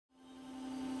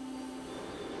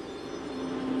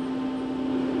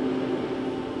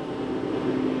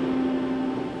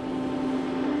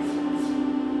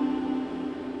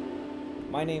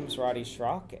My name's Roddy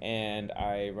Schrock, and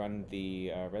I run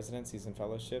the residencies and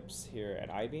fellowships here at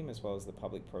Eyebeam as well as the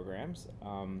public programs.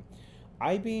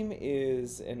 Eyebeam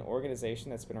is an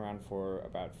organization that's been around for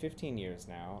about 15 years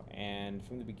now, and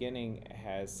from the beginning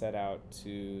has set out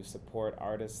to support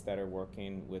artists that are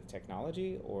working with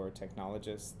technology or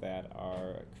technologists that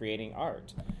are creating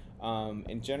art.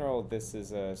 In general, this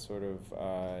is a sort of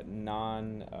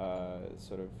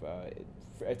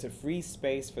it's a free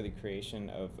space for the creation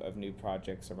of new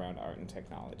projects around art and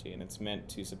technology, and it's meant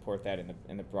to support that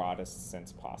in the broadest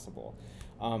sense possible.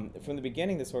 From the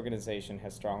beginning, this organization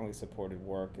has strongly supported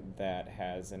work that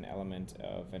has an element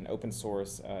of an open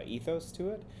source ethos to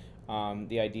it.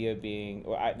 The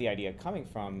idea coming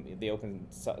from the open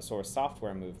source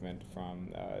software movement from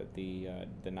the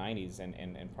 90s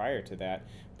and prior to that.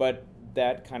 But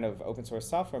that kind of open source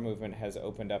software movement has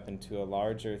opened up into a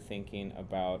larger thinking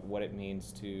about what it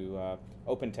means to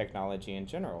open technology in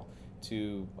general,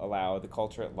 to allow the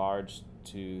culture at large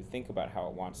to think about how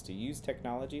it wants to use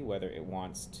technology, whether it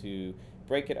wants to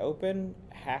break it open,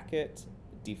 hack it,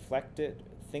 deflect it,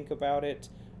 think about it,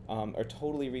 or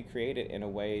totally recreate it in a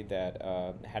way that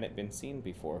hadn't been seen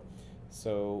before.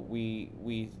 So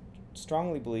we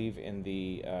strongly believe in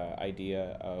the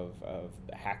idea of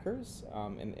hackers,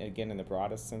 and again, in the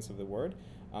broadest sense of the word,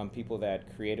 people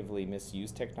that creatively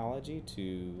misuse technology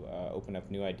to open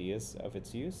up new ideas of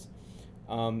its use.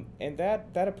 And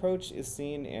that approach is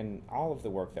seen in all of the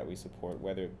work that we support,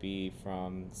 whether it be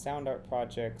from sound art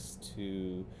projects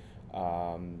to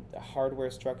hardware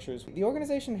structures. The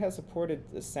organization has supported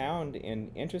the sound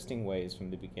in interesting ways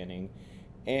from the beginning,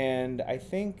 and I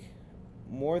think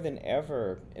more than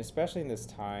ever, especially in this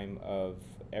time of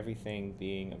everything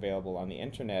being available on the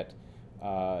internet,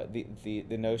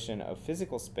 the notion of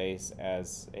physical space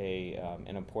as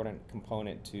an important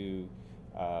component to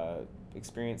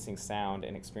experiencing sound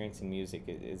and experiencing music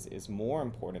is more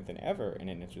important than ever in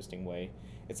an interesting way.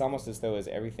 It's almost as though as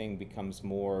everything becomes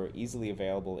more easily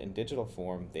available in digital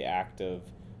form, the act of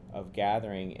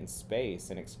gathering in space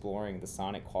and exploring the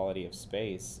sonic quality of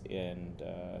space and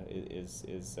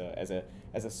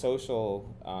as a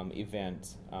social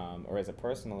event or as a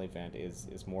personal event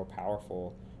is more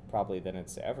powerful probably than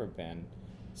it's ever been.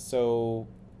 So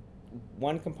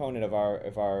one component of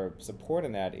our support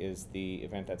in that is the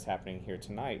event that's happening here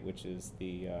tonight, which is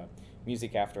the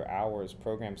Music After Hours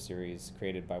program series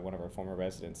created by one of our former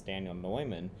residents, Daniel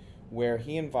Nuemann, where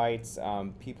he invites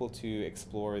people to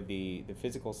explore the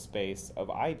physical space of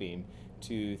Eyebeam,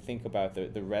 to think about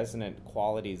the resonant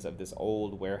qualities of this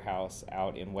old warehouse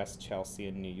out in West Chelsea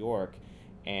in New York,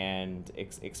 and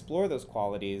explore those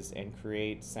qualities and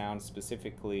create sound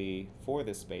specifically for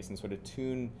this space and sort of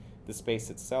tune the space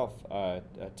itself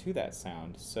to that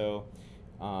sound. So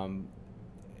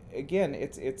again,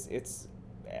 it's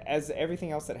as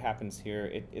everything else that happens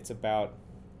here, it's about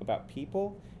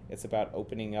people. It's about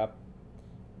opening up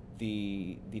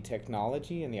the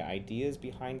technology and the ideas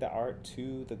behind the art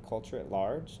to the culture at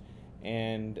large,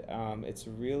 and it's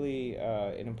really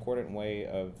an important way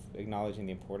of acknowledging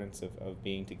the importance of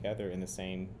being together in the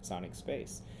same sonic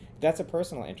space. That's a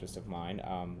personal interest of mine.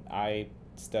 I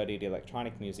studied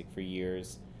electronic music for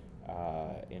years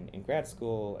in grad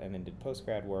school, and then did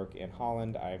post-grad work in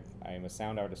Holland. I am a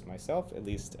sound artist myself, at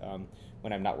least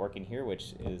when I'm not working here,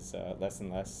 which is less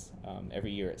and less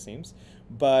every year it seems.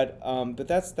 But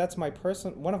that's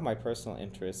one of my personal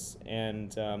interests,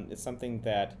 and it's something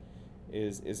that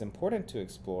is important to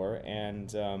explore,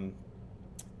 and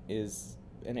is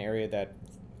an area that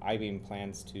Eyebeam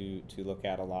plans to look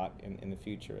at a lot in the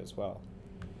future as well.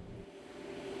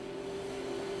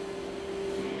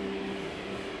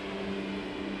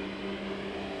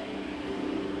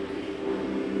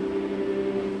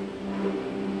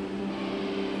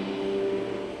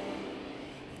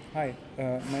 Hi,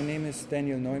 my name is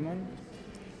Daniel Nuemann,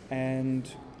 and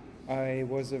I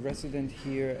was a resident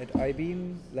here at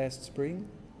Eyebeam last spring.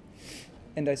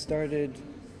 And I started,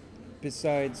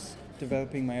 besides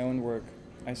developing my own work,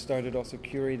 I started also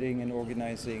curating and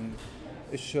organizing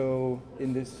a show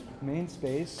in this main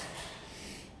space.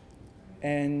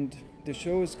 And the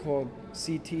show is called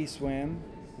CT-SWaM,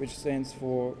 which stands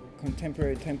for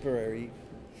Contemporary Temporary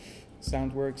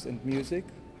Soundworks and Music.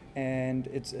 And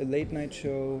it's a late night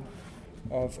show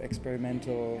of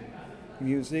experimental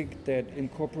music that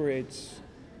incorporates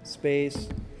space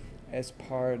as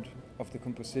part of the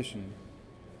composition.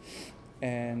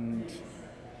 And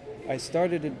I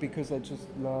started it because I just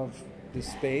love the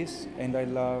space, and I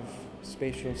love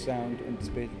spatial sound and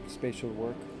spatial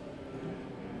work.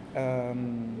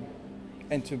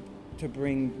 And to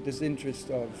bring this interest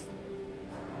of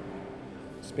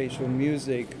spatial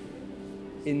music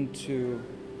into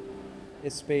a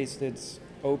space that's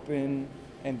open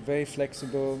and very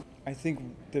flexible. I think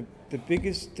the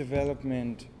biggest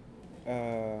development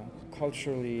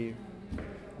culturally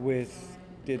with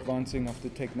the advancing of the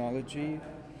technology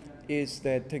is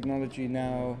that technology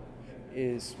now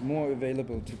is more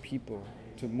available to people,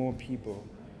 to more people.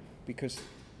 Because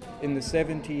in the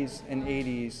 70s and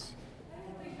 80s,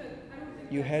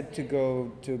 you had to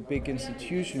go to a big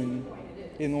institution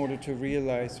in order to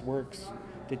realize works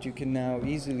that you can now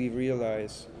easily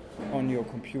realize on your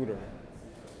computer.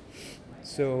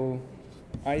 So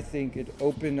I think it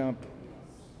opened up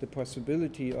the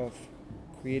possibility of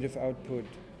creative output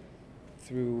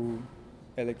through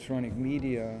electronic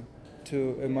media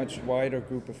to a much wider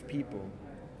group of people.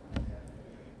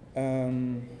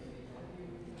 And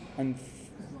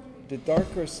the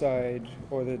darker side,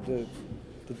 or the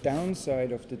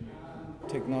downside of the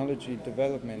technology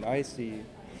development, I see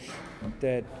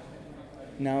that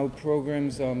now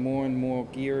programs are more and more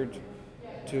geared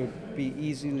to be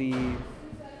easily,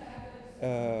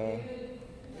 to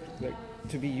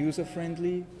be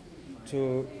user-friendly,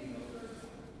 to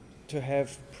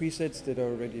have presets that are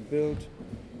already built,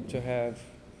 to have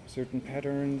certain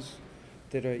patterns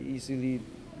that are easily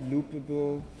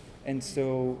loopable, and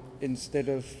so instead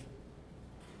of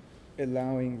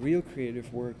allowing real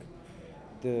creative work,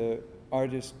 the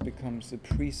artist becomes a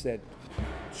preset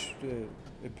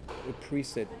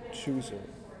chooser.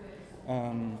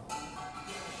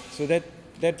 So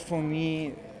that for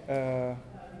me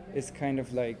is kind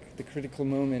of like the critical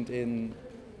moment in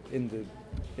the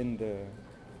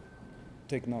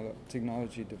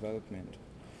technology development.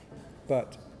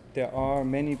 But there are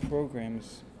many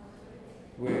programs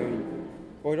where,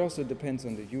 or it also depends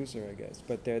on the user, I guess,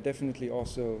 but there are definitely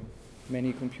also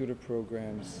many computer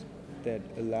programs that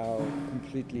allow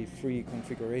completely free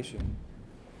configuration.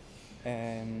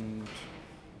 And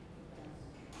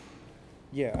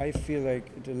yeah, I feel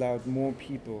like it allowed more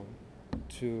people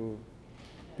to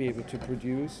be able to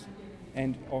produce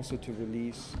and also to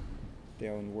release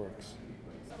their own works.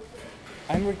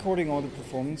 I'm recording all the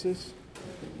performances,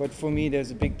 but for me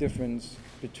there's a big difference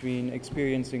between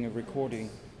experiencing a recording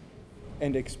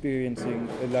and experiencing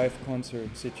a live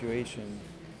concert situation.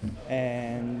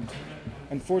 And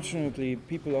unfortunately,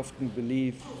 people often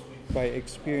believe by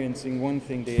experiencing one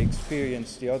thing they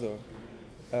experience the other,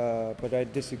 but I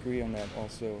disagree on that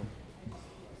also.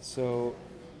 So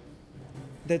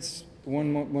that's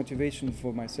one motivation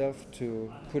for myself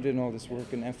to put in all this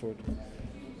work and effort,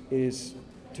 is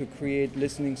to create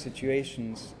listening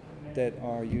situations that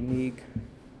are unique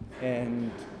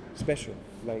and special,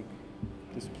 like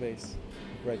this place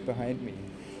right behind me.